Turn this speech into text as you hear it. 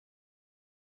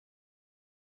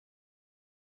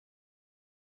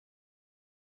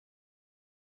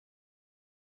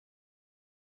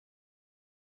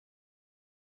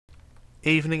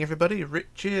Evening everybody, Rich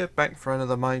here, back for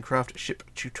another Minecraft ship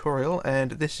tutorial,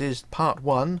 and this is part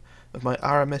 1 of my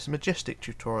RMS Majestic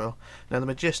tutorial. Now the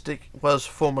Majestic was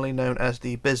formerly known as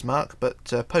the Bismarck, but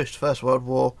post First World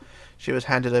War she was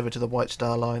handed over to the White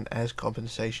Star Line as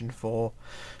compensation for,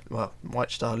 well,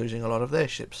 White Star losing a lot of their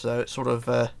ships, so it's sort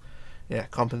of, yeah,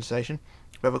 compensation.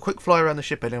 We have a quick fly around the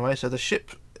ship anyway. So the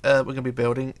ship we're going to be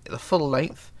building, the full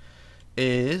length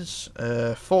is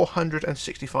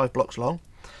 465 blocks long.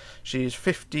 She's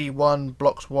 51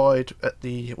 blocks wide at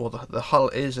the, well, the hull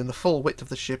is, and the full width of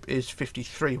the ship is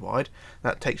 53 wide.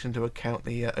 That takes into account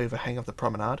the overhang of the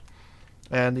promenade.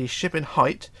 And the ship in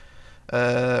height,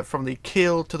 from the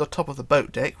keel to the top of the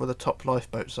boat deck, where the top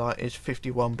lifeboats are, is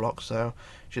 51 blocks, so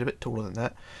she's a bit taller than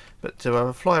that. But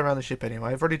to fly around the ship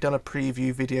anyway, I've already done a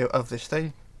preview video of this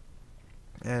thing,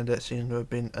 and it seems to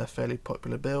have been a fairly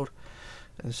popular build.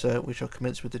 And so we shall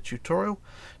commence with the tutorial.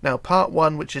 Now part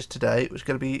 1, which is today, was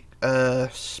going to be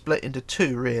split into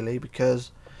 2 really,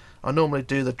 because I normally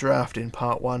do the draft in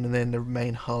part 1 and then the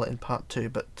main hull in part 2,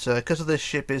 but because of this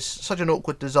ship is such an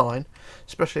awkward design,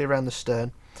 especially around the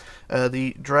stern,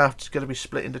 the draft is going to be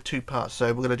split into 2 parts. So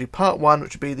we're going to do part 1,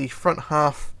 which will be the front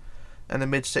half and the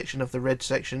mid section of the red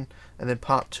section, and then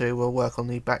part 2 will work on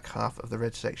the back half of the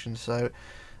red section. So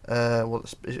well,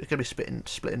 it's going to be split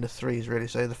into 3s really.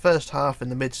 So the first half in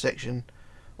the mid section,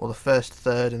 or the first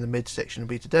third in the mid section, will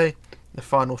be today. The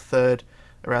final third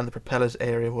around the propellers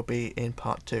area will be in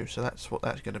part 2. So that's what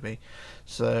that's going to be.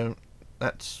 So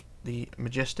that's the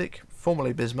Majestic,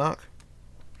 formerly Bismarck,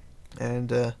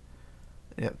 and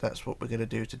yeah, that's what we're going to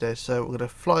do today. So we're going to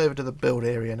fly over to the build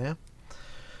area now.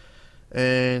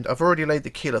 And I've already laid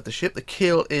the keel of the ship. The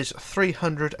keel is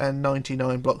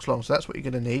 399 blocks long, so that's what you're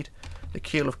going to need. The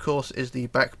keel, of course, is the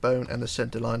backbone and the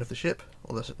centre line of the ship,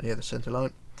 or the centre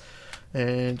line.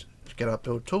 And let's get our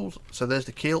build tools. So there's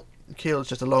the keel. The keel is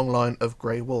just a long line of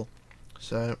grey wool.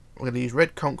 So we're going to use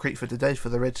red concrete for today for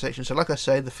the red section. So like I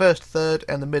say, the first third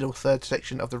and the middle third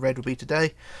section of the red will be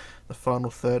today. The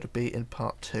final third will be in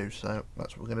part 2. So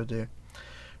that's what we're going to do.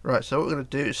 Right, so what we're going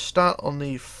to do is start on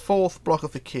the 4th block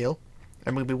of the keel,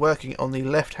 and we'll be working on the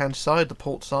left hand side, the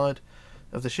port side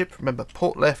of the ship. Remember,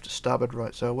 port left, starboard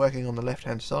right, so we're working on the left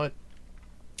hand side.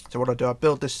 So what I do, I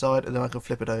build this side and then I can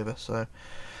flip it over. So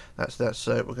that's that.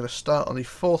 So we're going to start on the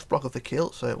 4th block of the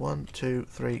keel, so 1, 2,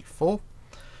 3, 4,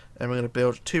 and we're going to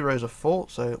build 2 rows of 4,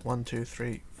 so 1, 2,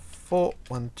 3, 4,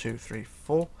 1, 2, 3,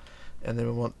 4, and then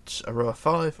we want a row of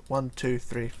 5, 1, 2,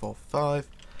 3, 4, 5,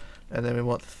 and then we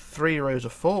want 3 rows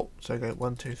of 4, so go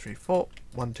 1, 2, 3, 4,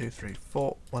 1, 2, 3,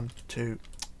 4, 1, 2,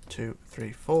 2,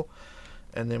 3, 4,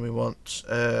 and then we want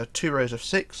 2 rows of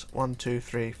 6, 1, 2,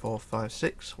 3, 4, 5,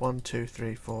 6, 1, 2,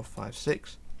 3, 4, 5,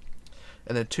 6,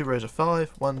 and then 2 rows of 5,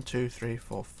 1, 2, 3,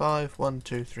 4, 5, 1,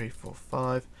 2, 3, 4,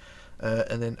 5,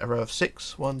 and then a row of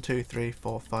 6, 1, 2, 3,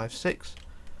 4, 5, 6,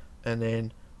 and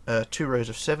then 2 rows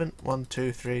of 7, 1,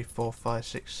 2, 3, 4, 5,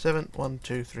 6, 7, 1,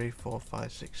 2, 3, 4,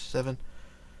 5, 6, 7,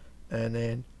 and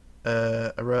then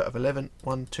a row of 11,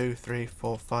 1, 2, 3,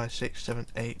 4, 5, 6, 7,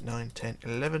 8, 9, 10,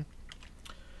 11,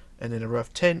 and then a row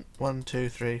of 10, 1, 2,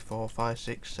 3, 4, 5,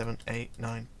 6, 7, 8,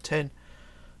 9, 10,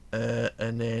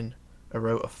 and then a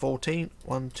row of 14,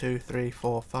 1, 2, 3,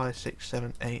 4, 5, 6,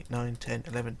 7, 8, 9, 10,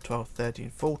 11, 12,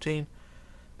 13, 14,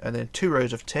 and then 2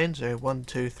 rows of 10, so 1,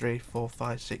 2, 3, 4,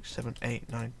 5, 6, 7, 8,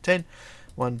 9, 10,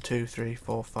 1, 2, 3,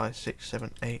 4, 5, 6,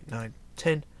 7, 8, 9,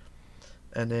 10,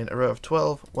 and then a row of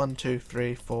 12, 1, 2,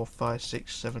 3, 4, 5,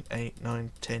 6, 7, 8,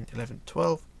 9, 10, 11,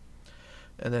 12,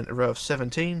 and then a row of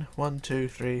 17, 1, 2,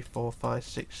 3, 4, 5,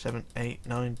 6, 7, 8,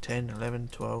 9, 10, 11,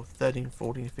 12, 13,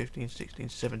 14, 15, 16,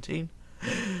 17,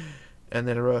 and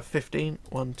then a row of 15,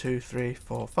 1, 2, 3,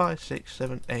 4, 5, 6,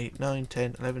 7, 8, 9,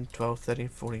 10, 11, 12, 13,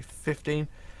 14, 15,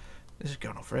 this is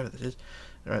going on forever, this is.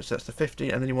 Alright, so that's the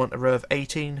 15, and then you want a row of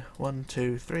 18, 1,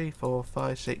 2, 3, 4,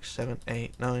 5, 6, 7,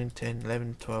 8, 9, 10,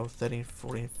 11, 12, 13,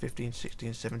 14, 15,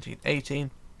 16, 17,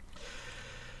 18,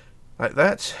 like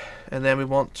that, and then we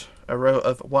want a row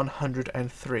of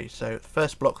 103, so the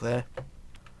first block there.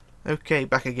 Okay,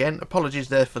 back again. Apologies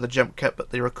there for the jump cut, but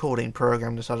the recording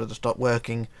program decided to stop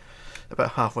working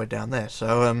about halfway down there,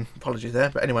 so apologies there.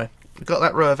 But anyway, we've got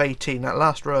that row of 18, that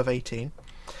last row of 18.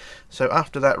 So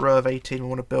after that row of 18, we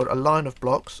want to build a line of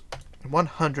blocks,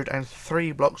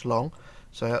 103 blocks long.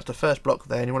 So that's the first block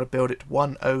there, and you want to build it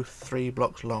 103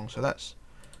 blocks long. So that's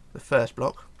the first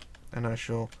block, and I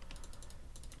shall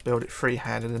build it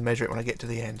freehand and then measure it when I get to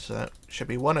the end. So it should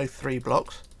be 103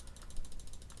 blocks,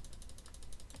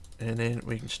 and then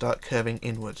we can start curving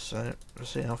inwards. So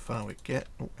let's see how far we get.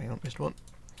 Oh, hang on, missed one.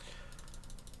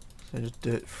 So just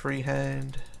do it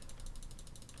freehand.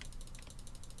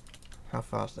 how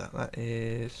far is that?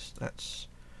 That's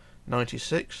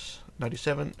 96,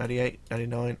 97, 98,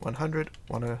 99, 100,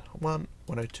 101,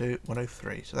 102,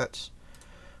 103. So that's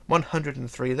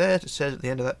 103 there. It says at the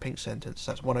end of that pink sentence.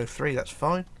 That's 103, that's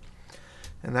fine.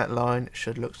 And that line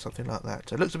should look something like that.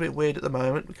 So it looks a bit weird at the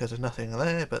moment because there's nothing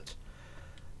there, but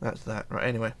that's that. Right,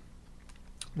 anyway.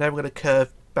 Now we're going to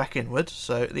curve back inwards.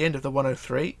 So at the end of the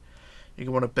 103,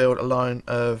 you want to build a line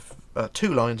of,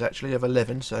 two lines actually, of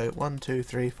 11. So 1, 2,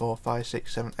 3, 4, 5,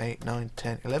 6, 7, 8, 9,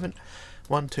 10, 11.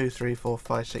 1, 2, 3, 4,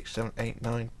 5, 6, 7, 8,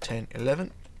 9, 10,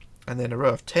 11. And then a row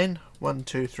of 10. 1,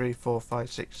 2, 3, 4,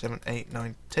 5, 6, 7, 8,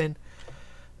 9, 10.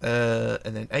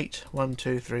 And then 8. 1,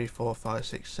 2, 3, 4, 5,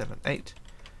 6, 7, 8.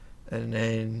 And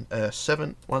then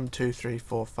 7. 1, 2, 3,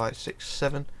 4, 5, 6,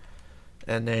 7.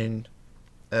 And then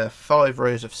 5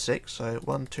 rows of 6. So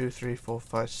 1, 2, 3, 4,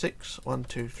 5, 6. 1,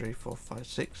 2, 3, 4, 5,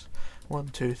 6. 1,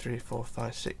 2, 3, 4,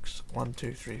 5, 6. 1,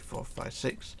 2, 3, 4, 5,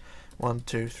 6. 1,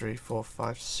 2, 3, 4,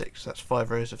 5, 6. That's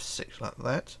 5 rows of 6 like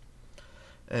that.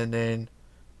 And then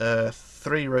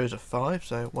 3 rows of 5.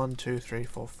 So 1, 2, 3,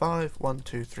 4, 5. 1,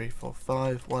 2, 3, 4,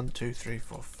 5. 1, 2, 3,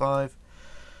 4, 5.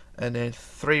 And then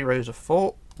 3 rows of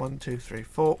 4. 1, 2, 3,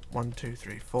 4. 1, 2,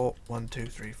 3, 4. 1, 2,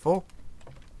 3, 4.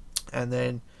 And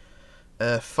then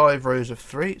 5 rows of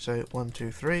 3. So 1,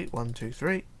 2, 3. 1, 2,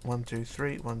 3. 1, 2,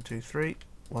 3. 1, 2, 3.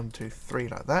 1, 2, 3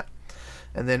 like that.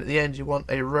 And then at the end you want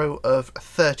a row of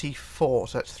 34,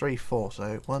 so that's 3, 4.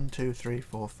 So 1, 2, 3,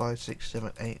 4, 5, 6,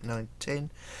 7, 8, 9,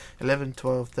 10, 11,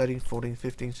 12, 13, 14,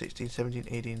 15, 16, 17,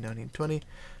 18, 19, 20,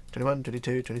 21,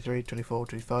 22, 23, 24,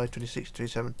 25, 26,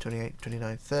 27, 28,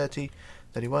 29, 30,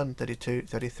 31, 32,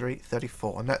 33,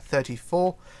 34. And that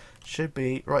 34 should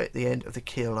be right at the end of the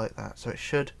keel like that. So it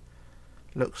should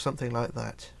look something like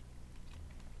that.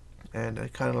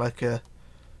 And kind of like a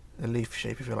leaf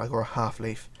shape, if you like, or a half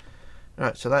leaf.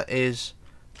 Right, so that is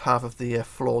half of the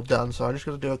floor done. So I'm just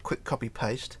going to do a quick copy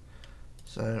paste.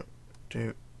 So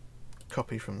do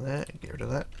copy from there and get rid of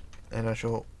that. And I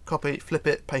shall copy, flip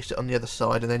it, paste it on the other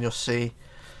side, and then you'll see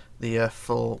the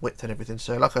full width and everything.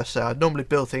 So like I said, I normally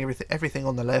build everything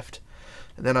on the left,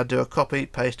 and then I do a copy,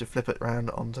 paste, and flip it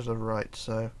round onto the right.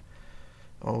 So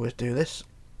I always do this.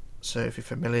 So if you're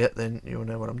familiar, then you'll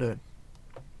know what I'm doing.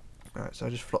 Alright, so I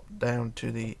just flop down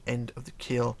to the end of the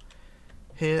keel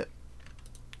here,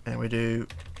 and we do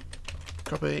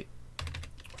copy,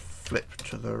 flip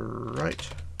to the right,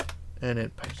 and then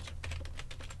paste.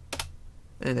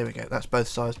 And there we go, that's both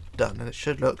sides done, and it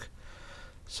should look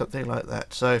something like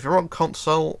that. So if you're on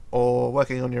console or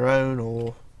working on your own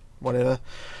or whatever,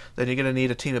 then you're going to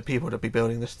need a team of people to be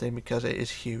building this thing because it is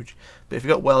huge. But if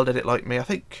you've got World Edit like me, I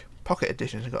think Pocket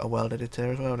Editions have got a World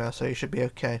Editor as well now, so you should be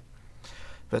okay.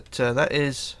 But that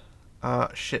is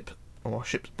our ship, or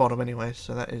ship's bottom anyway,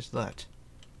 so that is that.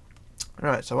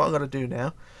 Right, so what I'm going to do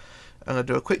now, I'm going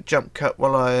to do a quick jump cut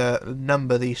while I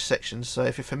number these sections. So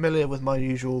if you're familiar with my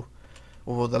usual,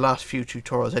 or the last few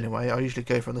tutorials anyway, I usually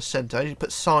go from the centre. I usually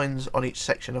put signs on each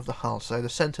section of the hull. So the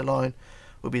centre line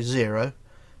will be 0,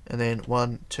 and then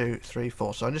 1, 2, 3,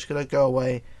 4. So I'm just going to go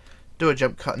away, do a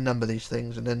jump cut and number these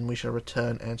things, and then we shall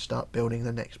return and start building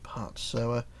the next parts.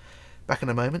 So back in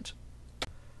a moment.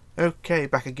 Okay,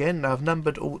 back again. Now I've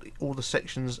numbered all the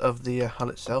sections of the hull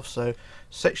itself. So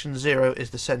section 0 is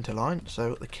the centre line,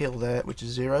 so the keel there, which is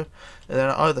 0, and then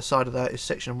on either side of that is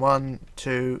section 1,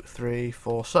 2, 3,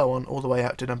 4, so on, all the way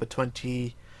out to number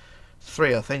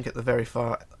 23, I think, at the very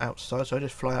far outside. So I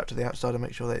just fly out to the outside and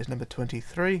make sure that it's number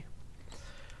 23.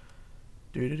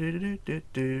 So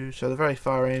the very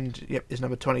far end, yep, is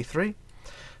number 23.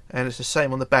 And it's the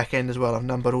same on the back end as well. I've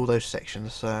numbered all those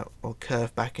sections, so I'll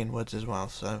curve back inwards as well.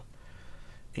 So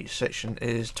each section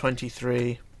is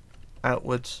 23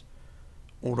 outwards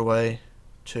all the way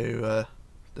to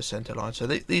the centre line. So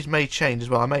these may change as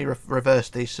well. I may reverse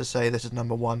these to say this is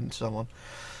number 1 and so on.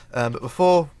 But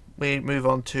before we move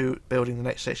on to building the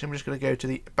next section, I'm just going to go to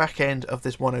the back end of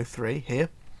this 103 here.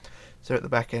 So at the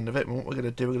back end of it, and what we're going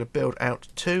to do, we're going to build out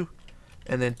 2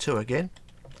 and then 2 again,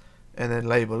 and then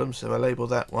label them. So I label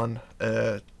that one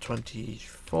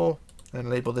 24 and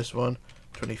label this one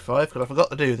 25 because I forgot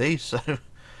to do these. So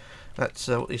that's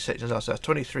what these sections are. So that's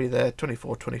 23 there,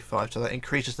 24, 25. So that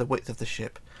increases the width of the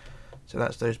ship. So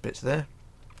that's those bits there.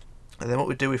 And then what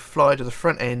we do, we fly to the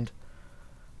front end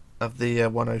of the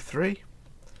 103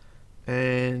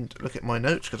 and look at my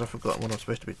notes because I've forgotten what I'm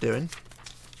supposed to be doing.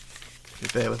 If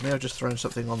you bear with me, I've just thrown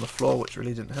something on the floor which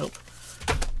really didn't help.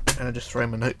 And I just throw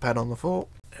my notepad on the floor.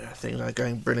 Things are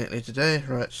going brilliantly today.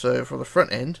 Right, so for the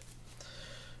front end,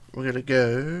 we're going to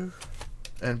go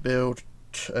and build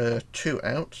 2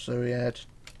 out. So we add,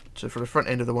 so for the front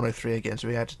end of the 103 again, so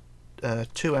we add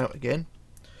 2 out again,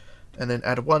 and then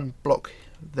add one block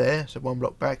there, so one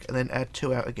block back, and then add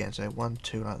 2 out again, so 1,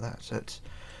 2 like that. So it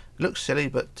looks silly,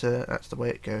 but that's the way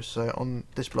it goes. So on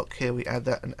this block here we add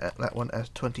that, and add that one as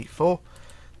 24,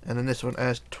 and then this one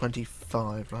as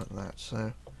 25 like that.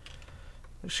 So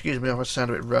excuse me if I sound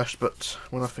a bit rushed, but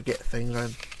when I forget things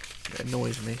it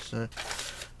annoys me. So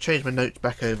change my notes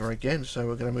back over again, so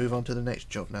we're going to move on to the next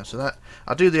job now. So that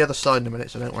I'll do the other side in a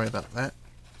minute, so don't worry about that.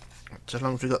 So as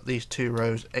long as we've got these two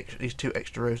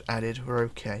extra rows added, we're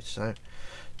okay. So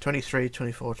 23,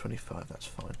 24, 25, that's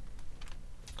fine.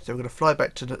 So we're going to fly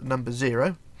back to number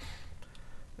 0,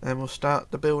 and we'll start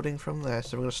the building from there.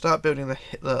 So we're going to start building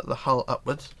the hull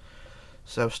upwards.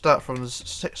 So we'll start from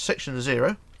section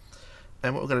 0,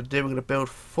 and what we're going to do, we're going to build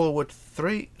forward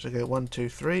 3. So go 1, 2,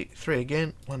 3, 3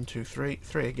 again, 1, 2, 3,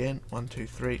 3 again, 1, 2,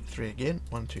 3, 3 again,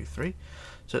 1, 2, 3.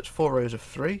 So it's 4 rows of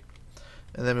 3,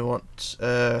 and then we want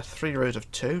 3 rows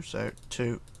of 2. So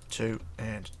 2, 2,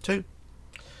 and 2,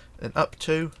 then up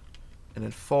 2, and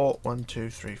then 4, 1, 2,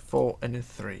 3, 4, and then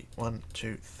 3, 1,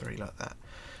 2, 3 like that.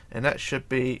 And that should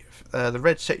be the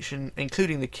red section,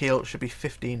 including the keel, should be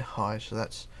 15 high. So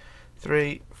that's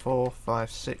 3, 4,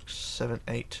 5, 6, 7,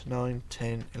 8, 9,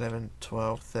 10, 11,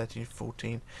 12, 13,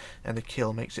 14, and the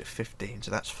keel makes it 15, so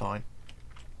that's fine.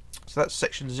 So that's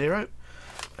section 0.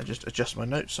 I just adjust my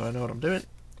notes so I know what I'm doing.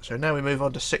 So now we move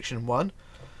on to section 1.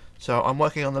 So I'm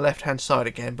working on the left hand side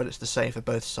again, but it's the same for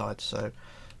both sides. So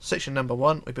section number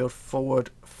 1, we build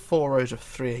forward 4 rows of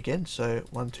 3 again. So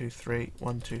 1, 2, 3,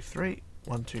 1, 2, 3,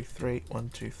 1, 2, 3, 1,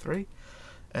 2, 3,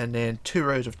 and then 2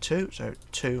 rows of 2. So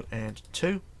 2 and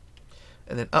 2.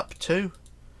 And then up 2,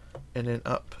 and then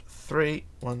up 3,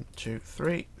 1, 2,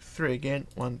 3, 3 again,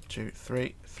 1, 2,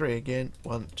 3, 3 again,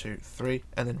 1, 2, 3,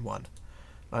 and then 1,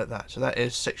 like that. So that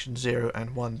is section 0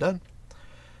 and 1 done.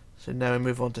 So now we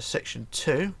move on to section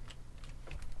 2.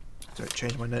 So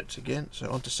change my notes again. So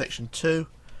on to section 2,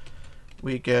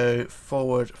 we go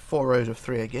forward 4 rows of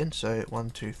 3 again. So 1,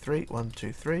 2, 3, 1,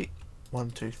 2, 3,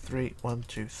 1, 2, 3, 1,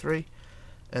 2, 3,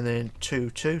 and then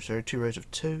 2, 2. So 2 rows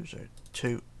of 2. So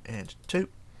 2 and 2,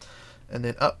 and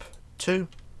then up 2,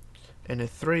 and then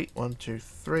 3, 1, 2,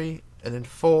 3, and then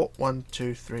 4, 1,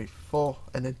 2, 3, 4,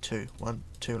 and then 2, 1,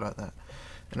 2 like that.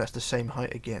 And that's the same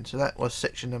height again. So that was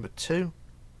section number 2.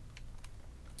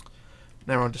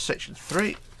 Now we're on to section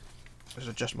 3. Let's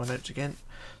adjust my notes again.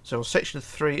 So on section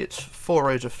 3, it's 4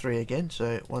 rows of 3 again.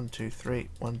 So 1, 2, 3,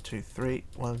 1, 2, 3,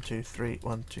 1, 2, 3,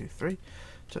 1, 2, 3.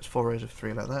 So it's 4 rows of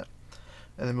 3 like that.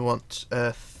 And then we want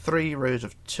 3 rows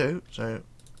of 2. So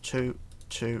 2,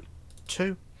 2,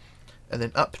 2, and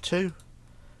then up 2,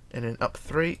 and then up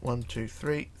 3, 1, 2,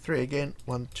 3, 3 again,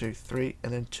 1, 2, 3,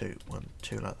 and then 2, 1,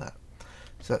 2 like that.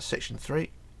 So that's section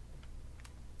 3.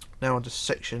 Now on to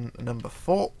section number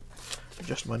 4.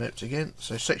 Adjust my notes again.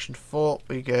 So section 4,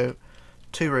 we go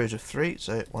 2 rows of 3,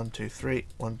 so 1, 2, 3,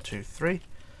 1, 2, 3,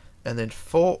 and then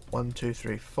 4, 1, 2,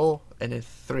 3, 4, and then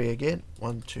 3 again,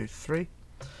 1, 2, 3.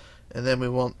 And then we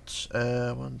want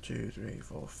 1, 2, 3,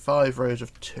 4, 5 rows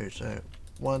of 2. So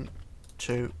 1,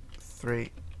 2,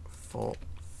 3, 4,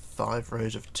 5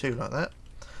 rows of 2 like that.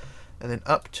 And then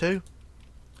up 2,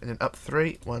 and then up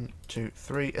 3, 1, 2,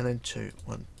 3, and then 2,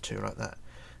 1, 2 like that.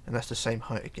 And that's the same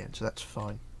height again, so that's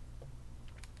fine.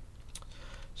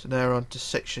 So now we're on to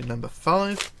section number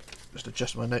 5. Just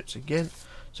adjust my notes again.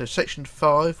 So section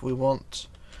 5, we want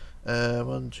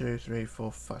 1, 2, 3,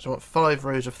 4, 5. So I want 5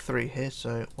 rows of 3 here.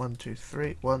 So 1, 2,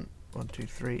 3, 1, 1, 2,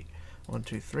 3, 1,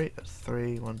 2, 3. That's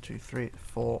 3, 1, 2, 3,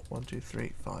 4, 1, 2,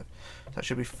 3, 5. That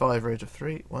should be 5 rows of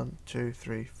 3. 1, 2,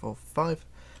 3, 4, 5.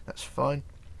 That's fine.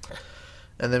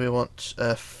 And then we want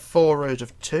 4 rows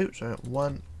of 2. So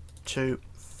 1, 2,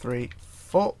 3,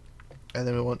 4. And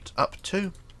then we want up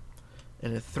 2.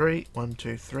 And then 3, 1,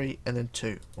 2, 3, and then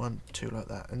 2, 1, 2 like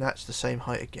that. And that's the same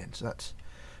height again. So that's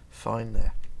fine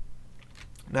there.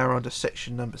 Now we're on to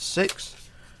section number 6.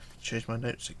 Change my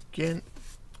notes again.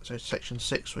 So section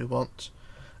 6, we want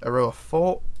a row of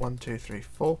 4, 1, 2, 3,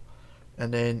 4,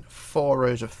 and then 4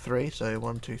 rows of 3. So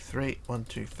 1, 2, 3, 1,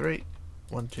 2, 3,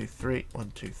 1, 2, 3,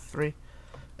 1, 2, 3,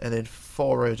 and then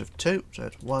 4 rows of 2. So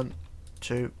it's 1,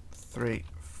 2, 3,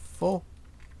 4,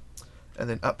 and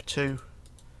then up 2,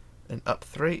 and up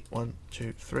 3, 1,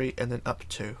 2, 3, and then up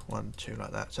 2, 1, 2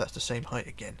 like that. So that's the same height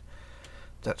again.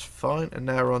 That's fine. And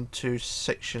now we're on to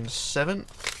section 7.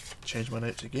 Change my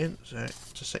notes again. So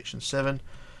to section 7,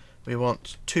 we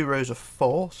want 2 rows of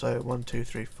 4. So 1, 2,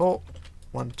 3, 4,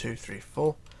 1, 2, 3,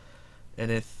 4, and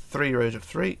then 3 rows of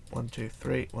 3. 1, 2,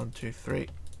 3, 1, 2, 3,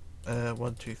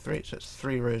 1, 2, 3. So it's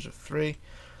 3 rows of 3.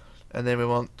 And then we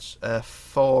want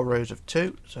 4 rows of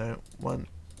 2. So 1,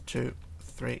 2,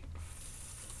 3,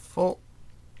 4,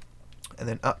 and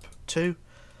then up 2,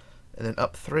 and then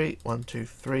up 3, 1, 2,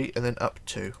 3, and then up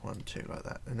 2, 1, 2, like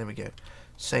that. And there we go.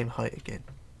 Same height again.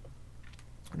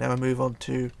 Now I move on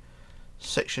to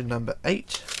section number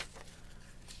 8.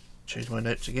 Change my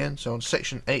notes again. So on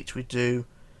section 8 we do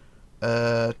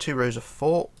 2 rows of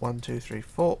 4, 1, 2, 3,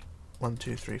 4, 1,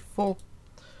 2, 3, 4,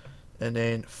 and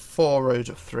then 4 rows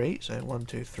of 3, so 1,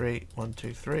 2, 3, 1,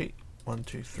 2, 3, 1,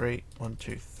 2, 3, 1,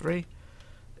 2, 3,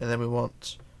 and then we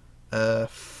want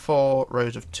 4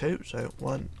 rows of 2, so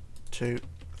 1, 2,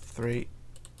 3,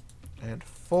 and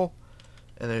 4,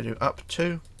 and then we do up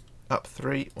 2, up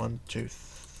 3, 1, 2,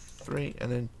 3, and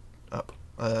then up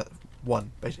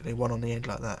 1, basically 1 on the end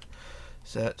like that.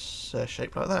 So that's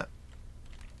shaped like that.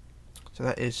 So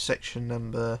that is section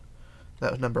number,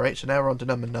 that was number 8, so now we're on to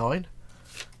number 9.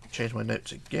 Change my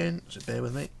notes again, so bear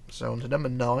with me. So on to number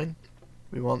 9,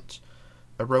 we want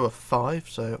a row of 5,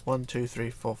 so 1, 2, 3,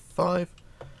 4, 5,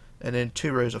 and then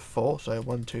 2 rows of 4, so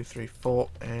 1, 2, 3, 4,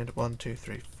 and 1, 2,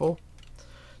 3, 4,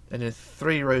 and then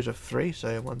 3 rows of 3,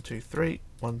 so 1, 2, 3,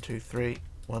 1, 2, 3,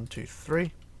 1, 2,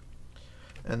 3,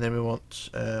 and then we want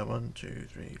 1, 2,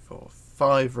 3, 4,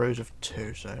 5 rows of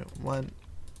 2, so 1,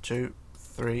 2,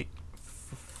 3,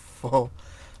 4,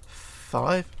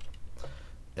 5,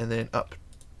 and then up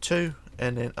 2,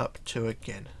 and then up 2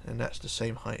 again, and that's the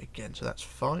same height again, so that's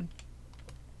fine.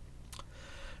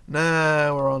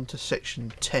 Now we're on to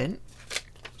section 10,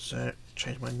 so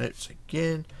change my notes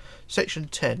again. Section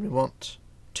 10, we want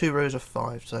 2 rows of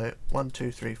 5, so 1,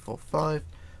 2, 3, 4, 5,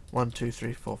 1, 2,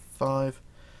 3, 4, 5,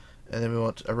 and then we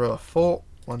want a row of 4,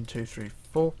 1, 2, 3,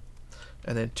 4,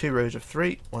 and then 2 rows of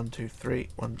 3, 1, 2, 3,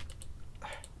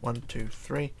 1, 2,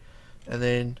 3, and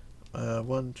then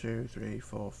 1, 2, 3,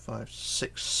 4, 5,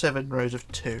 6, 7 rows of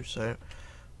 2, so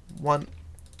 1,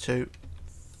 2,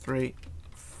 3,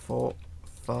 4,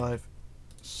 5,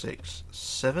 6,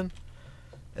 7,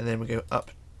 and then we go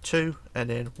up 2 and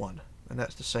then 1, and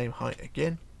that's the same height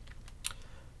again,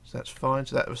 so that's fine.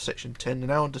 So that was section 10. And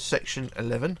now on to section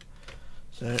 11.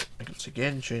 So once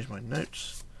again, change my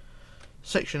notes.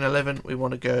 Section 11, we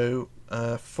want to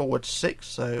go forward 6,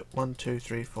 so 1, 2,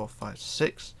 3, 4, 5,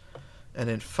 6, and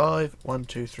then 5, 1,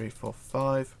 2, 3, 4,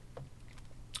 5,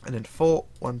 and then 4,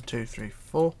 1, 2, 3,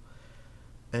 4,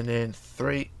 and then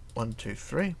 3, 1, 2,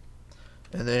 3,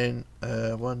 and then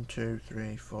 1, 2,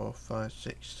 3, 4, 5,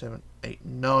 6, 7, 8,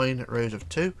 9 rows of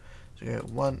 2. So go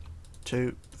 1,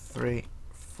 2, 3,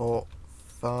 4,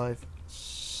 5,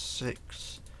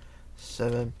 6,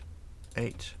 7,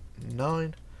 8,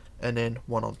 9, and then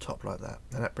 1 on top like that,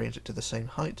 and that brings it to the same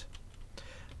height,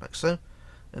 like so.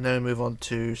 And now we move on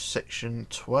to section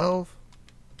 12.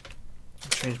 I'll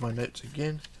change my notes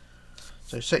again.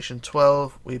 So section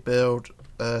 12, we build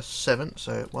 7,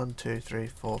 so 1, 2, 3,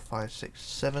 4, 5, 6,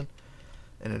 7,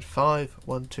 and then 5,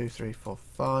 1, 2, 3, 4,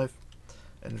 5,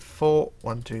 and then 4,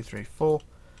 1, 2, 3, 4,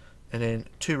 and then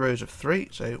 2 rows of 3,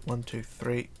 so 1, 2,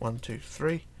 3, 1, 2,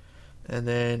 3, and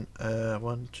then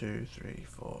 1, 2, 3,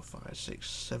 4, 5, 6,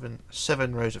 7,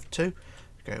 7 rows of 2.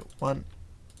 Go 1,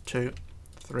 2,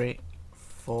 3,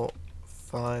 4,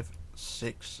 5,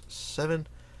 6, 7,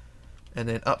 and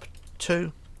then up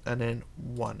 2, and then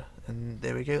 1, and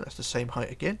there we go, that's the same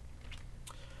height again.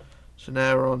 So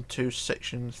now we're on to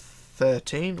section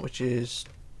 13, which is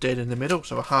dead in the middle,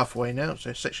 so we're halfway now.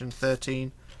 So section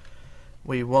 13,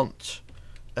 we want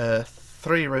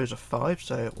 3 rows of 5,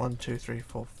 so 1, 2, 3,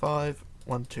 4, 5,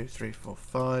 1, 2, 3, 4,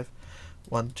 5,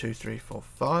 1, 2, 3, 4,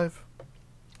 5,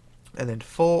 and then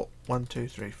 4, 1, 2,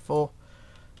 3, 4,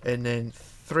 and then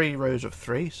 3 rows of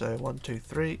 3, so 1, 2,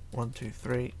 3, 1, 2,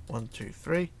 3, 1, 2,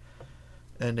 3,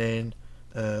 and then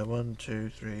 1, 2,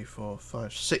 3, 4,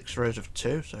 5, 6 rows of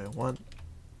 2, so 1,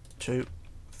 2,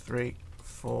 3,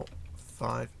 4,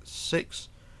 5, 6,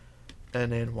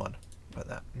 and then 1, like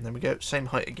that, and then we go same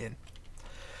height again.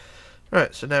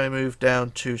 Right, so now we move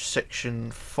down to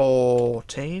section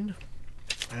 14,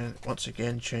 and once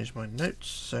again change my notes.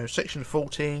 So section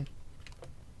 14,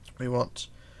 we want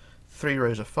 3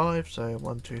 rows of 5, so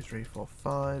 1, 2, 3, 4,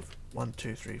 5, 1,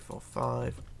 2, 3, 4,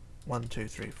 5, 1, 2,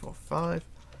 3, 4, 5,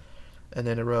 and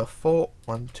then a row of 4,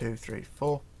 1, 2, 3,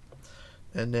 4,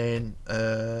 and then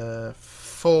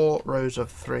 4 rows of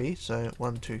 3, so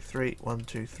 1, 2, 3, 1,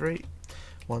 2, 3,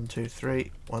 1, 2,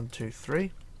 3, 1, 2,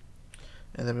 3,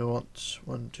 and then we want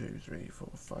 1, 2, 3, 4,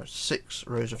 5, 6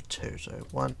 rows of 2, so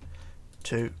 1,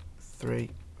 2, 3,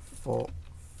 4,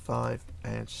 5,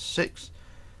 and 6,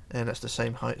 and that's the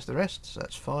same height as the rest, so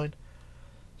that's fine.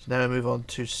 So now we move on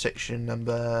to section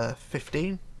number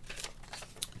 15.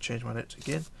 Change my notes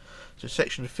again. So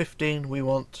section 15, we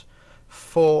want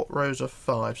 4 rows of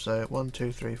 5, so 1,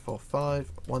 2, 3, 4,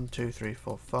 5, 1, 2, 3,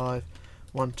 4, 5,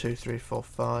 1, 2, 3, 4,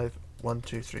 5, 1,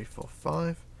 2, 3, 4,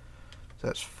 5, So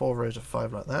that's 4 rows of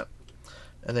 5 like that.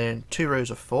 And then 2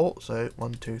 rows of 4, so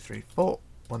 1, 2, 3, 4,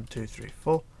 1, 2, 3,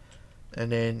 4.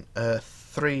 And then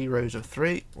 3 rows of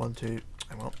 3, 1, 2,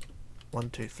 hang on, 1,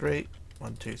 2, 3,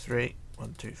 1, 2, 3,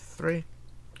 1, 2, 3.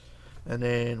 And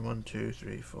then 1, 2,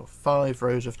 3, 4, 5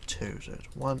 rows of 2. So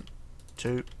it's 1,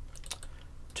 2,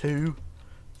 2,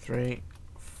 3,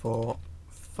 4,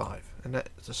 5. And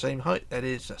that's the same height.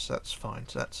 That's fine.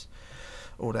 So that's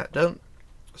all that done.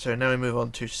 So now we move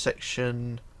on to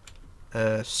section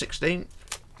 16.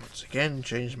 Once again,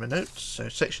 change my notes. So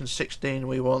section 16,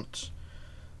 we want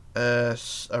a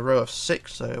row of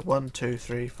 6. So 1, 2,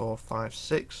 3, 4, 5,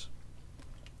 6.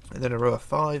 And then a row of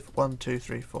 5. 1, 2,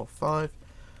 3, 4, 5.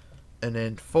 And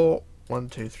then 4. 1,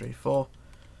 2, 3, 4.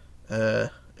 And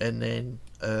then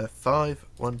 5.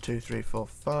 1, 2, 3, 4,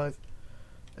 5.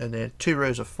 And then 2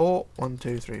 rows of 4. 1,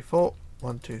 2, 3, 4.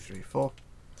 1, 2, 3, 4.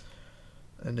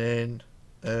 And then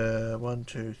 1,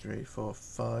 2, 3, 4,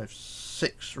 5,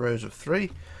 6 rows of 3.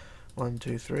 1,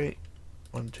 2, 3,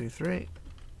 1, 2, 3,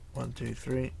 1, 2,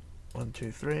 3, 1,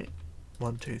 2, 3,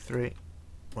 1, 2, 3,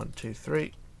 1, 2,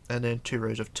 3, and then 2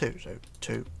 rows of 2, so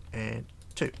 2 and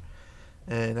 2.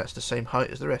 And that's the same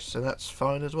height as the rest, so that's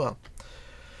fine as well.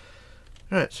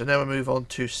 Alright, so now we move on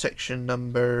to section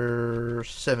number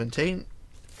 17.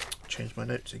 Change my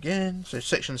notes again. So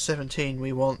section 17,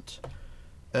 we want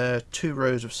 2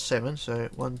 rows of 7, so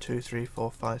 1, 2, 3,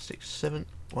 4, 5, 6, 7,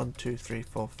 1, 2, 3,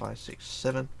 4, 5, 6,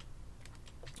 7,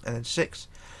 and then 6,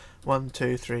 1,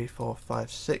 2, 3, 4,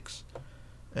 5, 6,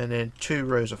 and then 2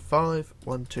 rows of 5,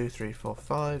 1, 2, 3, 4,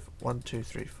 5, 1, 2,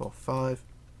 3, 4, 5,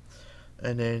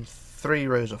 and then 3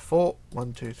 rows of 4,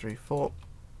 1, 2, 3, 4,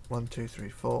 1, 2, 3,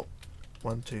 4,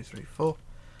 1, 2, 3, 4,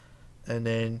 and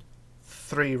then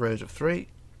 3 rows of 3,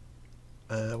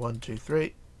 1, 2,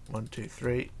 3, 1, 2,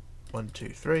 3, 1, 2,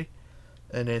 3,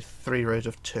 and then 3 rows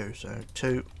of 2, so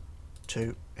 2,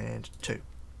 2, and 2.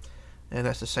 And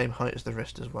that's the same height as the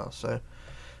rest as well, so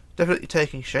definitely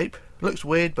taking shape. Looks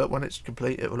weird, but when it's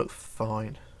complete it will look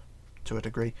fine to a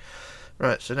degree.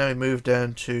 Right, so now we move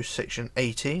down to section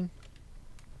 18,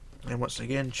 and once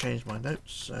again change my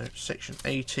notes. So section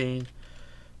 18,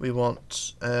 we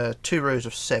want 2 rows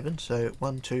of 7, so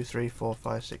 1, 2, 3, 4,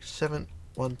 5, 6, 7,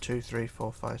 1, 2, 3,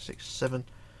 4, 5, 6, 7,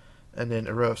 and then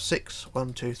a row of 6,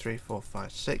 1, 2, 3, 4,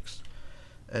 5, 6,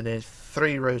 and then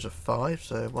 3 rows of 5,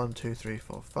 so 1, 2, 3,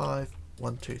 4, 5,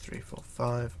 1, 2, 3, 4,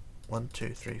 5, 1,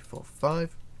 2, 3, 4,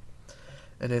 5,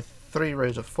 and then 3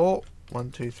 rows of 4,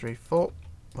 1, 2, 3, 4,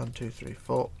 1, 2, 3,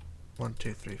 4, 1,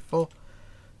 2, 3, 4,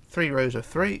 3 rows of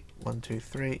 3, 1, 2,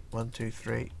 3, 1, 2,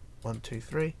 3, 1, 2,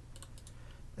 3,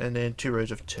 and then 2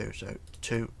 rows of 2, so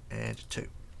 2 and 2.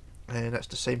 And that's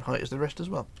the same height as the rest as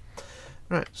well.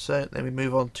 Right, so then we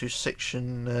move on to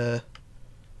section,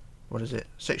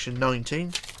 section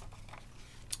 19.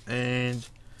 And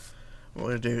what we're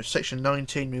going to do is section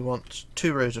 19, we want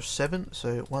 2 rows of 7,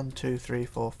 so 1, 2, 3,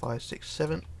 4, 5, 6,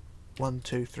 7, 1,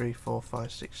 2, 3, 4,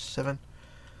 5, 6, 7,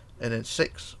 and then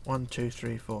 6, 1, 2,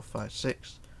 3, 4, 5,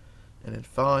 6, and then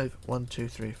 5, 1, 2,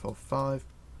 3, 4, 5,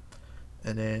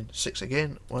 and then 6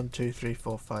 again, 1, 2, 3,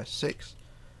 4, 5, 6,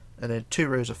 and then 2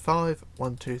 rows of 5,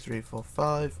 1, 2, 3, 4,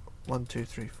 5, 1, 2,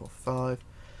 3, 4, 5,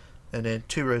 and then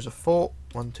 2 rows of 4,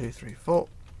 1, 2, 3, 4,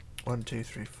 1, 2,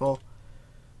 3, 4,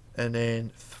 and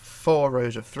then 4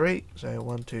 rows of 3, so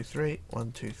 1, 2, 3,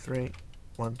 1, 2, 3,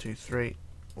 1, 2, 3,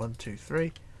 1, 2,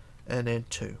 3, and then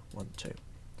 2, 1, 2.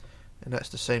 And that's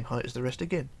the same height as the rest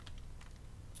again.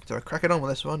 So we're cracking on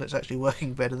with this one, it's actually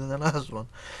working better than the last one.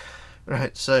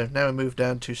 Right, so now we move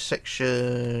down to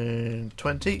section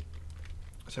 20.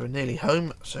 So we're nearly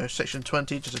home. So section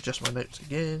 20, just adjust my notes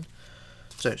again.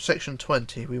 So section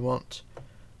 20, we want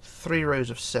 3 rows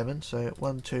of 7, so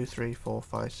 1, 2, 3, 4,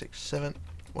 5, 6, 7,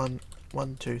 1,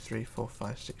 2, 3, 4,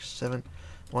 5, 6, 7,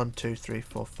 1, 2, 3,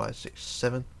 4, 5, 6,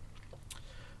 7,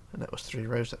 and that was 3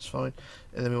 rows, that's fine.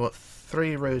 And then we want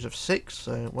 3 rows of 6,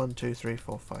 so 1, 2, 3,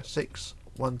 4, 5, 6,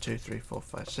 1, 2, 3, 4,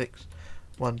 5, 6,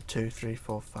 1, 2, 3,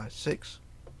 4, 5, 6,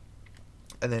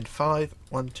 and then 5,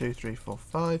 1, 2, 3, 4,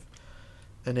 5,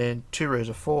 and then 2 rows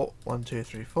of 4, 1, 2,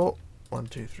 3, 4, 1,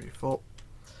 2, 3, 4,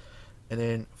 and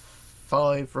then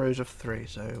 5 rows of 3,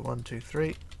 so 1, 2,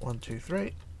 3, 1, 2,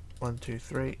 3, 1, 2,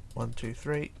 3, 1, 2,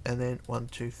 3, and then 1,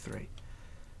 2, 3.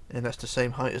 And that's the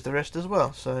same height as the rest as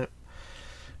well, so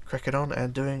cracking on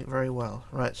and doing very well.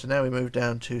 Right, so now we move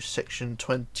down to section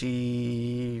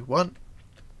 21,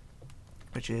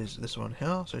 which is this one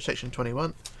here. So section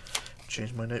 21,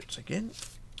 change my notes again.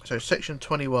 So section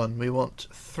 21, we want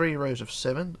 3 rows of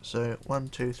 7, so 1,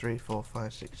 2, 3, 4,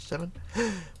 5, 6, 7,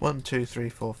 1, 2, 3,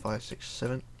 4, 5, 6,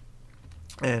 7,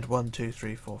 and 1, 2,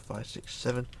 3, 4, 5, 6,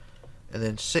 7, and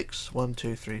then 6, 1,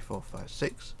 2, 3, 4, 5,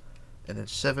 6, and then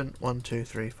 7, 1, 2,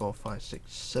 3, 4, 5,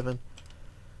 6, 7,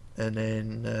 and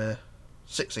then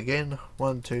 6 again,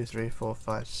 1, 2, 3, 4,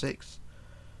 5, 6,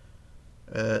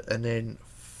 and then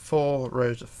 4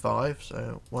 rows of 5,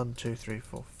 so 1, 2, 3,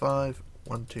 4, 5,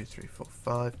 1, 2, 3, 4,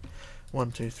 5,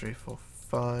 1, 2, 3, 4,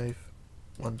 5,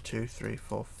 1, 2, 3,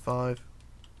 4, 5,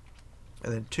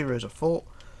 and then 2 rows of 4,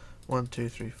 1, 2,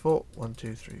 3, 4, 1,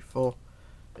 2, 3, 4,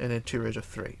 and then 2 rows of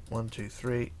 3, 1, 2,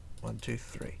 3, 1, 2,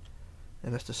 3,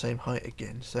 and that's the same height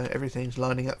again, so everything's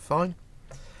lining up fine.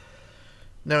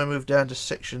 Now I move down to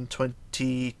section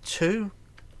 22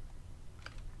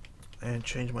 and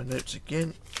change my notes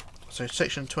again. So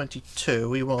section 22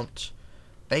 we want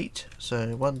 8,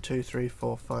 so 1, 2, 3,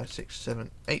 4, 5, 6,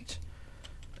 7, 8.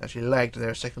 Actually lagged there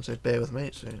a second, so bear with me.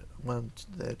 So 1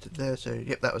 there to there, so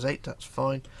yep, that was 8, that's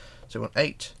fine. So we want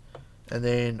 8, and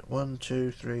then 1,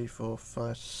 2, 3, 4,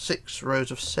 5, 6 rows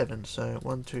of 7. So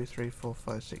 1, 2, 3, 4,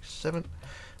 5, 6, 7,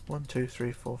 1, 2,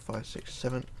 3, 4, 5, 6,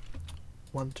 7,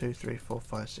 1, 2, 3, 4,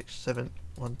 5, 6, 7,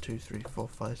 1, 2, 3, 4,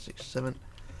 5, 6, 7,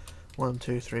 1,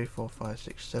 2, 3, 4, 5,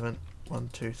 6, 7, 1,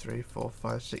 2, 3, 4,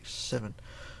 5, 6, 7.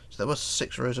 So that was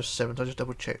 6 rows of 7. I'll just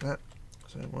double check that.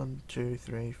 So 1, 2,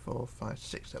 3, 4, 5,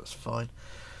 6. That was fine.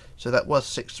 So that was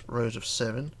 6 rows of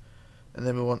 7. And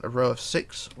then we want a row of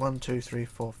 6. 1, 2, 3,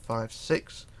 4, 5,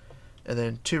 6. And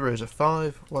then 2 rows of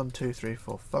 5. 1, 2, 3,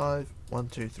 4, 5. 1,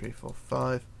 2, 3, 4,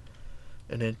 5.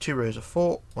 And then 2 rows of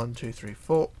 4. 1, 2, 3,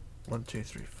 4. 1, 2,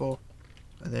 3, 4.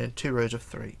 And then 2 rows of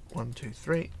 3. 1, 2,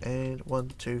 3. And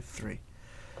 1, 2, 3.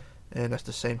 And that's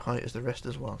the same height as the rest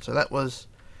as well. So that was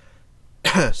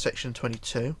section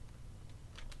 22.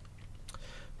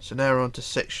 So now we're on to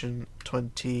section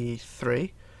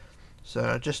 23. So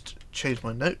I just changed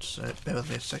my notes, so bear with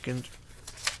me a second.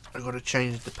 I've got to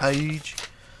change the page.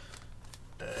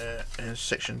 And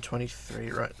section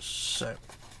 23, right, so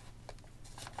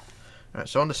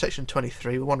on to section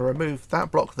 23, we want to remove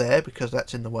that block there because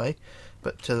that's in the way,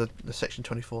 but the section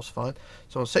 24 is fine.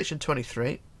 So on section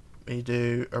 23 we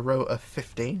do a row of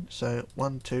 15, so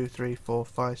 1, 2, 3, 4,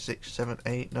 5, 6, 7,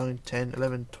 8, 9, 10,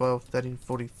 11, 12, 13,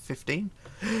 14, 15,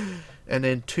 and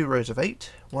then 2 rows of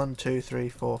 8, 1, 2, 3,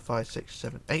 4, 5, 6,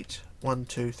 7, 8, 1,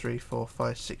 2, 3, 4,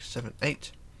 5, 6, 7,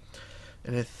 8,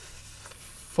 and then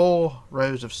 4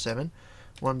 rows of 7,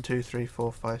 1, 2, 3,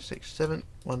 4, 5, 6, 7,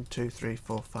 1, 2, 3,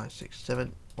 4, 5, 6,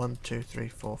 7, 1, 2, 3,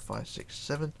 4, 5, 6,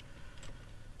 7,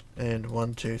 and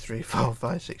 1, 2, 3, 4,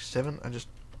 5, 6, 7. I just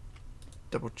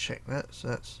double check that. So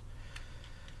that's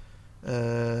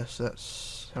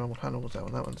how long was that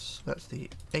one? That's the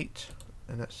 8,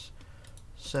 and that's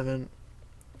 7,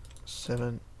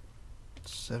 7,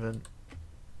 7,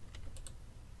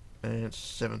 and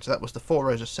 7. So that was the 4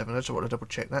 rows of 7. I just want to double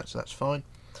check that, so that's fine.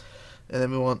 And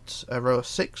then we want a row of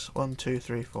 6, 1, 2,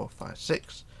 3, 4, 5,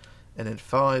 6, and then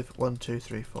 5, 1, 2,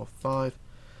 3, 4, 5,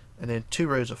 and then 2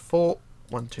 rows of 4,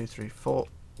 1, 2, 3, 4,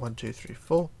 1, 2, 3,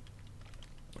 4,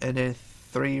 and then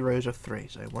 3 rows of 3,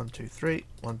 so 1, 2, 3,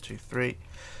 1, 2, 3,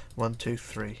 1, 2,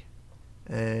 3,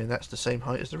 and that's the same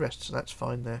height as the rest, so that's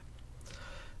fine there.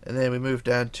 And then we move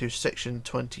down to section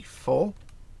 24,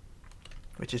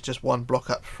 which is just one block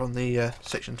up from the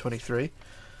section 23.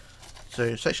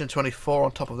 So section 24,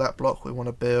 on top of that block we want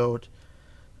to build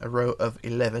a row of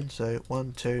 11, so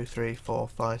 1, 2, 3, 4,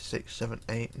 5, 6, 7,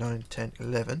 8, 9, 10,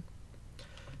 11,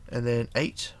 and then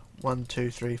 8, 1,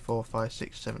 2, 3, 4, 5,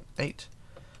 6, 7, 8,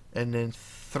 and then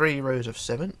 3 rows of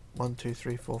 7, 1, 2,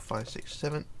 3, 4, 5, 6,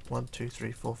 7, 1, 2,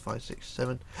 3, 4, 5, 6,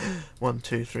 7, 1,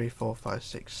 2, 3, 4, 5,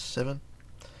 6, 7,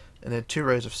 and then 2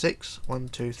 rows of 6, 1,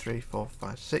 2, 3, 4,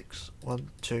 5, 6, 1,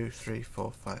 2, 3,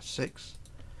 4, 5, 6.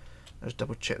 I'll just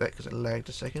double check that because it lagged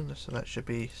a second, so that should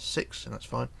be 6, and that's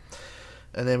fine.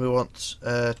 And then we want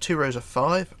 2 rows of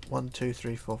 5, 1, 2,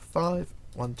 3, 4, 5,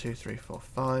 1, 2, 3, 4,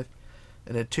 5,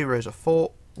 and then 2 rows of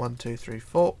 4, 1, 2, 3,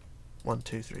 4, 1,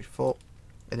 2, 3, 4,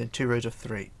 and then 2 rows of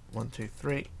 3, 1, 2,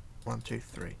 3, 1, 2,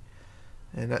 3,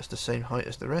 and that's the same height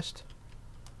as the rest.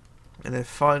 And then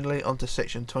finally onto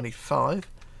section 25,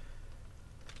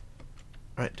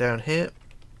 right down here.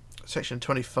 Section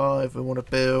 25 we want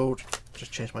to build,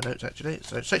 just change my notes actually,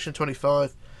 so section 25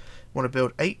 we want to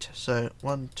build 8, so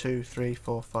 1, 2, 3,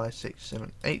 4, 5, 6,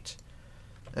 7, 8,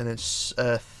 and then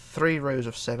 3 rows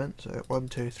of 7, so 1,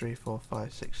 2, 3, 4,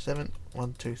 5, 6, 7,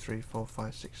 1, 2, 3, 4,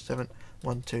 5, 6, 7,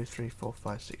 1, 2, 3, 4,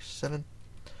 5, 6, 7,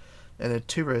 and then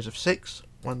 2 rows of 6,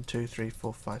 1, 2, 3,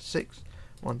 4, 5, 6,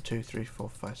 1, 2, 3, 4,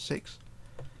 5, 6,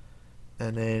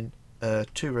 and then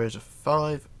 2 rows of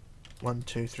 5, 1,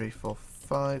 2, 3, 4,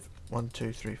 5, 1,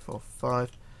 2, 3, 4,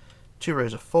 5, 2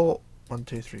 rows of 4, 1,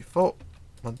 2, 3, 4,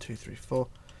 1, 2, 3, 4,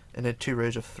 and then 2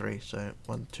 rows of 3. So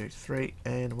 1, 2, 3,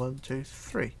 and 1, 2,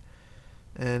 3.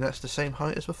 And that's the same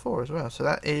height as before as well. So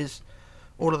that is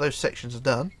all of those sections are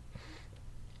done.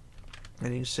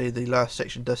 And you can see the last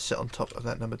section does sit on top of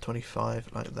that number 25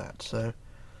 like that. So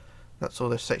that's all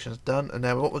those sections done. And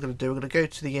now what we're going to do, we're going to go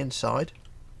to the inside.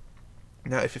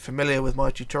 Now if you're familiar with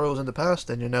my tutorials in the past,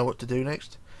 then you know what to do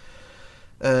next.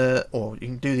 Or you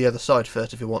can do the other side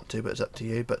first if you want to, but it's up to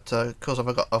you. But because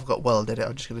I've got welded it,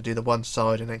 I'm just going to do the one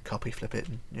side and then copy flip it,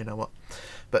 and you know what.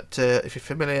 But if you're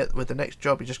familiar with the next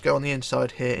job, you just go on the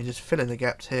inside here and just fill in the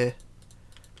gaps here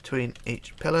between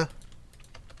each pillar,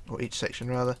 or each section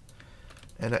rather,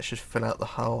 and that should fill out the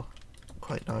hull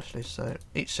quite nicely. So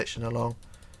each section along,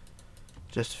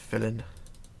 just fill in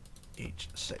each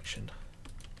section,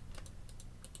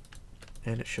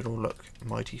 and it should all look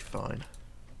mighty fine.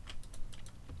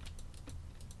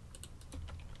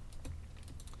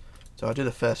 So I'll do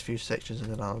the first few sections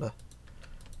and then I'll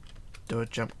do a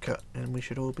jump cut and we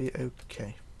should all be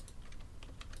okay.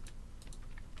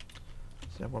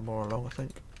 So one more along, I think.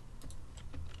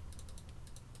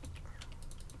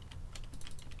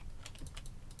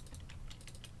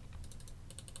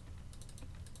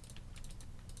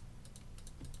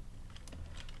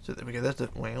 So there we go, there's the,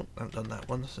 well, I haven't done that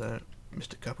one, so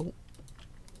missed a couple.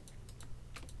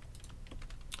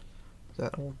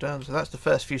 That all done. So that's the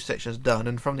first few sections done,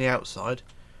 and from the outside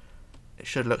it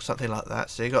should look something like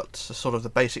that. So you got sort of the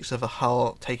basics of a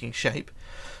hull taking shape.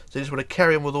 So you just want to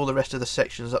carry on with all the rest of the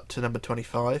sections up to number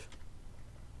 25,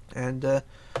 and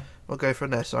we'll go from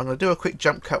there. So I'm going to do a quick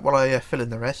jump cut while I fill in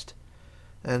the rest,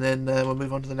 and then we'll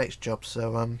move on to the next job.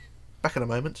 So back in a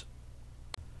moment.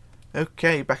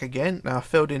 Okay, back again. Now I've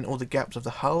filled in all the gaps of the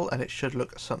hull and it should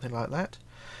look something like that.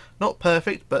 Not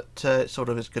perfect, but it's sort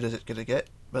of as good as it's going to get,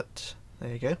 but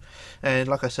there you go. And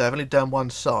like I said, I've only done one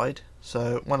side,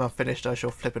 so when I've finished I shall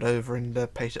flip it over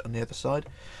and paste it on the other side.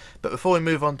 But before we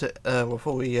move on to,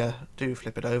 before we do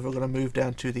flip it over, we're going to move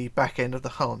down to the back end of the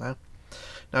hull now.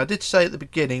 Now I did say at the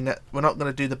beginning that we're not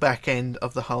going to do the back end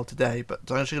of the hull today, but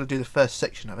I'm actually going to do the first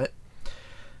section of it,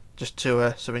 just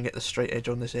to so we can get the straight edge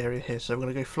on this area here. So we're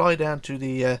going to go fly down to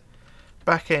the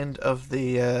back end of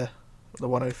the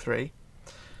 103.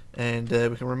 And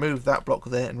we can remove that block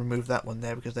there and remove that one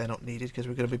there because they're not needed, because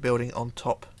we're going to be building on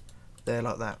top there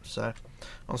like that. So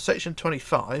on section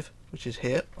 25, which is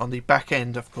here on the back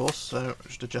end, of course, so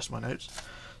just adjust my notes.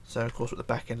 So of course at the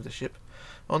back end of the ship,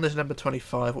 on this number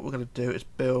 25, what we're going to do is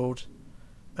build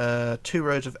 2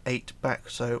 rows of 8 back.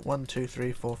 So 1, 2,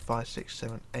 3, 4, 5, 6,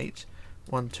 7, 8.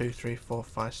 1, 2, 3, 4,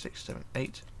 5, 6, 7,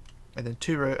 8. And then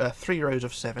 3 rows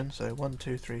of 7, so 1,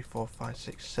 2, 3, 4, 5,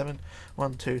 6, 7,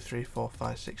 1, 2, 3, 4,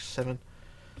 5, 6, 7,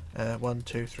 1,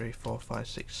 2, 3, 4, 5,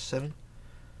 6, 7.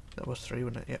 That was 3,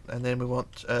 wasn't it? Yep. And then we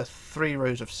want 3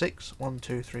 rows of 6, 1,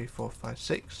 2, 3, 4, 5,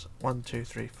 6, 1, 2,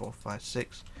 3, 4, 5,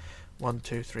 6, 1,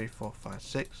 2, 3, 4, 5,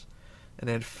 6, and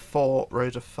then 4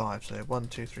 rows of 5, so 1,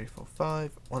 2, 3, 4,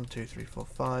 5, 1, 2, 3, 4,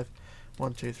 5,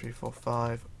 1, 2, 3, 4,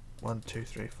 5, 1, 2,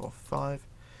 3, 4, 5.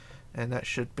 And that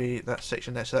should be that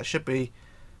section there. So that should be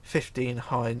 15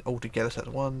 high altogether. So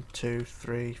that's 1, 2,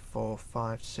 3, 4,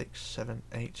 5, 6, 7,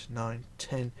 8, 9,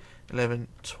 10, 11,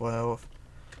 12,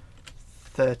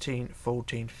 13,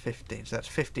 14, 15. So that's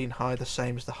 15 high, the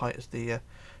same as the height as the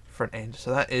front end.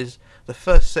 So that is the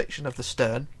first section of the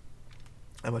stern,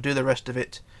 and we'll do the rest of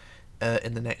it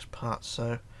in the next part.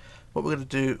 So what we're going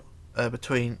to do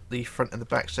between the front and the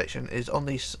back section is on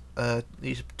these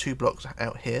 2 blocks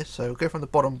out here. So we'll go from the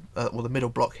bottom, or the middle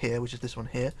block here, which is this one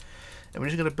here, and we're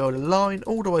just going to build a line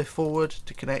all the way forward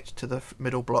to connect to the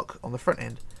middle block on the front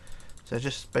end. So it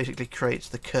just basically creates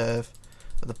the curve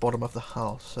at the bottom of the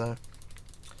hull. So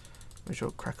we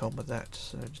shall crack on with that.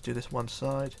 So just do this one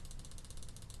side.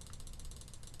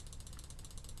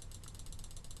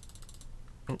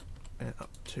 And up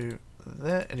to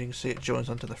there, and you can see it joins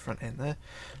onto the front end there,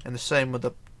 and the same with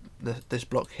this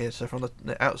block here. So from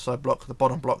the outside block, the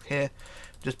bottom block here,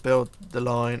 just build the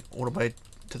line all the way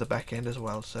to the back end as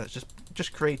well. So it's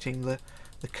just creating the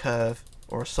curve,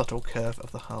 or a subtle curve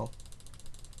of the hull,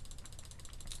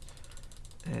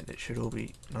 and it should all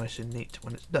be nice and neat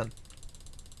when it's done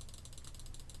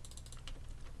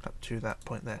up to that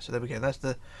point there. So there we go, that's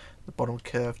the bottom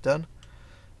curve done.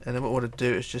 And then what we want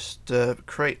to do is just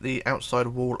create the outside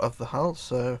wall of the hull.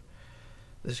 So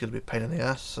this is going to be a pain in the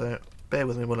ass, so bear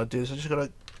with me while I do this. I'm just going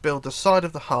to build the side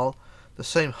of the hull the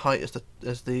same height as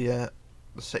the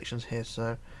sections here. So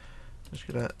I'm just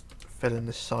going to fill in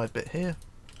this side bit here.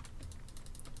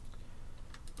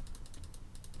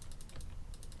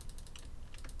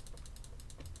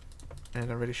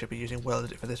 And I really should be using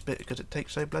welded it for this bit because it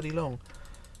takes so bloody long.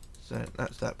 So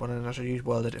that's that one, and I shall use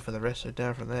world edit for the rest. So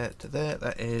down from there to there,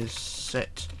 that is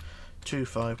set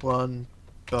 251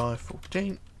 by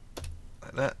 14,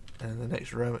 like that, and the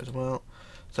next row as well.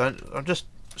 So I'm just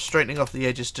straightening off the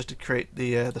edges just to create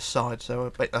the side.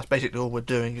 So that's basically all we're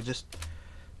doing, is just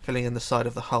filling in the side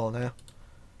of the hull now,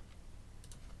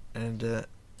 and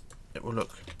it will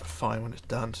look fine when it's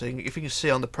done. So if you can see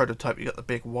on the prototype, you got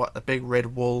the big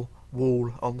red wall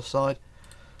on the side.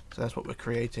 So that's what we're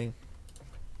creating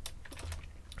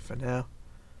for now.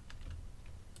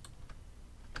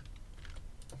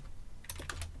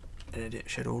 And it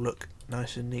should all look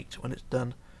nice and neat when it's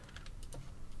done.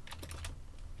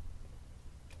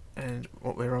 And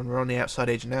what we're on the outside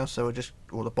edge now, so we're just,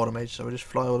 or the bottom edge, so we'll just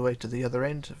fly all the way to the other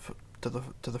end, to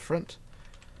the front,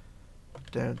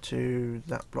 down to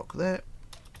that block there.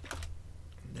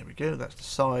 And there we go, that's the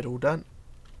side all done.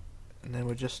 And then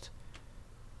we'll just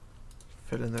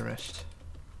fill in the rest.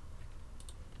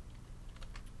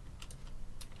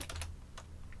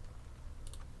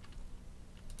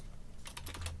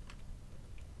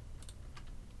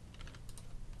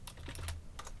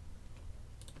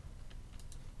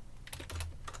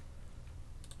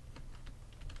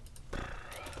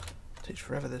 Takes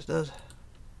forever, this does.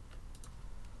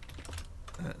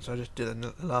 So I just did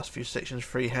the last few sections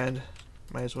freehand,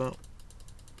 may as well.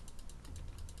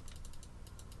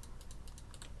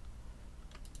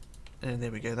 And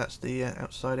there we go, that's the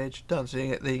outside edge done. So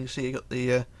you can see you got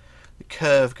the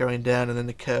curve going down, and then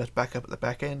the curves back up at the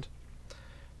back end.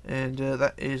 And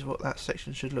that is what that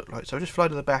section should look like. So I'll just fly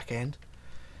to the back end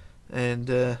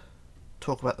and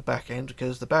talk about the back end,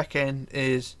 because the back end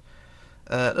is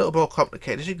a little more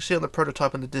complicated. As you can see on the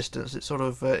prototype in the distance, it sort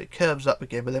of it curves up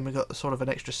again, but then we've got the sort of an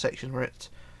extra section where it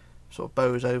sort of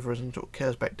bows over and sort of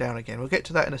curves back down again. We'll get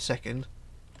to that in a second,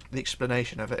 the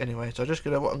explanation of it anyway. So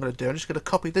what I'm going to do, I'm just going to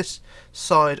copy this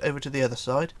side over to the other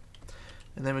side,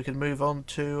 and then we can move on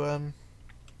to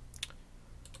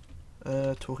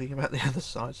talking about the other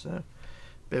side. So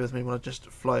bear with me while I just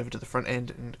fly over to the front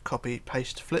end and copy,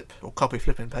 paste, flip, or copy,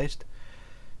 flip and paste,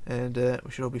 and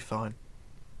we should all be fine.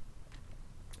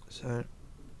 So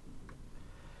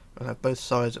I'll have both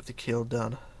sides of the keel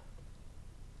done.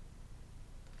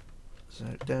 So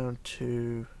down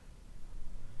to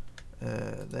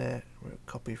there, we'll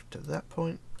copy to that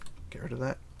point, get rid of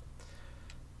that,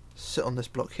 sit on this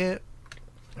block here,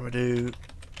 and we'll do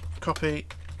copy,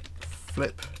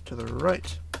 flip to the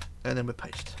right, and then we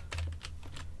paste.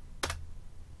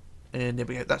 And there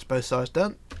we go, that's both sides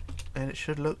done, and it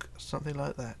should look something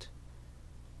like that.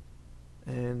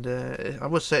 And I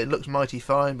would say it looks mighty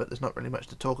fine, but there's not really much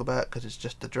to talk about because it's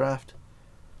just a draft,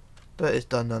 but it's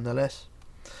done nonetheless.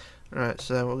 Alright,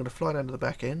 so we're going to fly down to the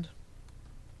back end,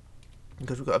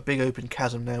 because we've got a big open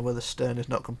chasm now where the stern is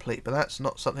not complete, but that's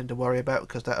not something to worry about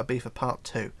because that'll be for part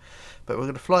 2. But we're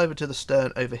going to fly over to the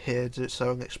stern over here,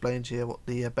 so I can explain to you what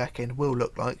the back end will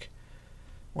look like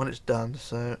when it's done.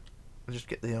 So I'll just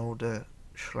get the old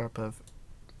Schlurp of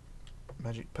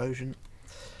magic potion,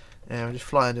 and I'll just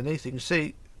fly underneath. You can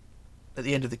see at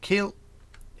the end of the keel,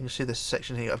 you can see this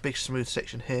section here, a big smooth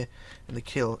section here, and the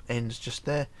keel ends just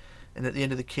there. And at the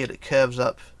end of the keel it curves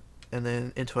up and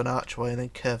then into an archway, and then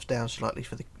curves down slightly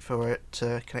for it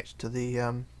connected to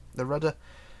the rudder.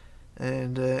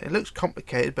 And it looks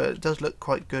complicated, but it does look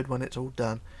quite good when it's all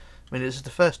done. I mean, this is the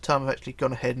first time I've actually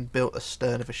gone ahead and built a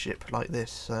stern of a ship like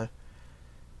this, so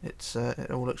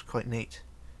it all looks quite neat,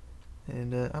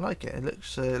 and I like it. It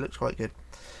looks quite good.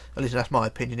 At least that's my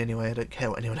opinion anyway. I don't care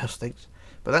what anyone else thinks.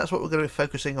 But that's what we're going to be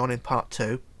focusing on in part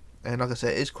 2. And like I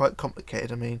said, it is quite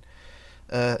complicated. I mean,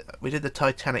 we did the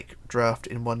Titanic draft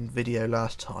in one video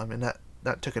last time, and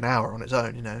that took an hour on its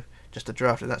own, you know, just a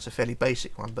draft, and that's a fairly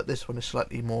basic one. But this one is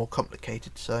slightly more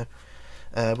complicated, so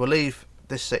we'll leave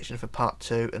this section for part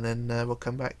 2, and then we'll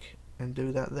come back and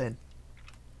do that then.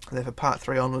 And then for part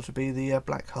 3 onwards will be the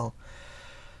black hull.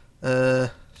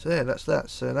 So yeah, that's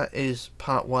that. So that is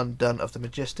part 1 done of the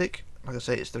Majestic. Like I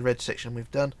say, it's the red section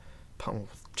we've done,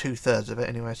 2/3 of it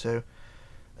anyway, so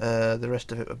the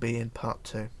rest of it will be in part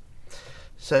 2.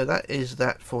 So that is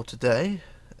that for today.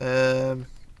 So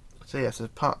yeah, so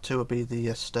part 2 will be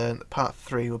the stern, part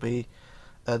 3 will be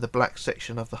the black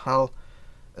section of the hull,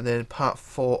 and then part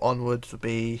 4 onwards will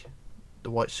be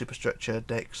the white superstructure,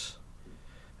 decks,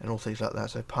 and all things like that.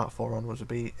 So part 4 onwards will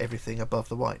be everything above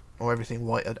the white, or everything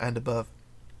white and above.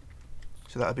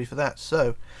 So that would be for that.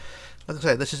 So like I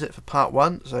say, this is it for part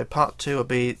 1. So part 2 will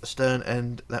be the stern,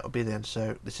 and that will be the end.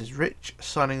 So this is Rich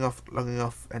signing off, logging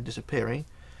off, and disappearing.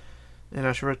 And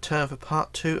I shall return for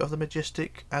part 2 of the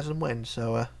Majestic as and when.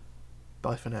 So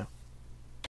bye for now.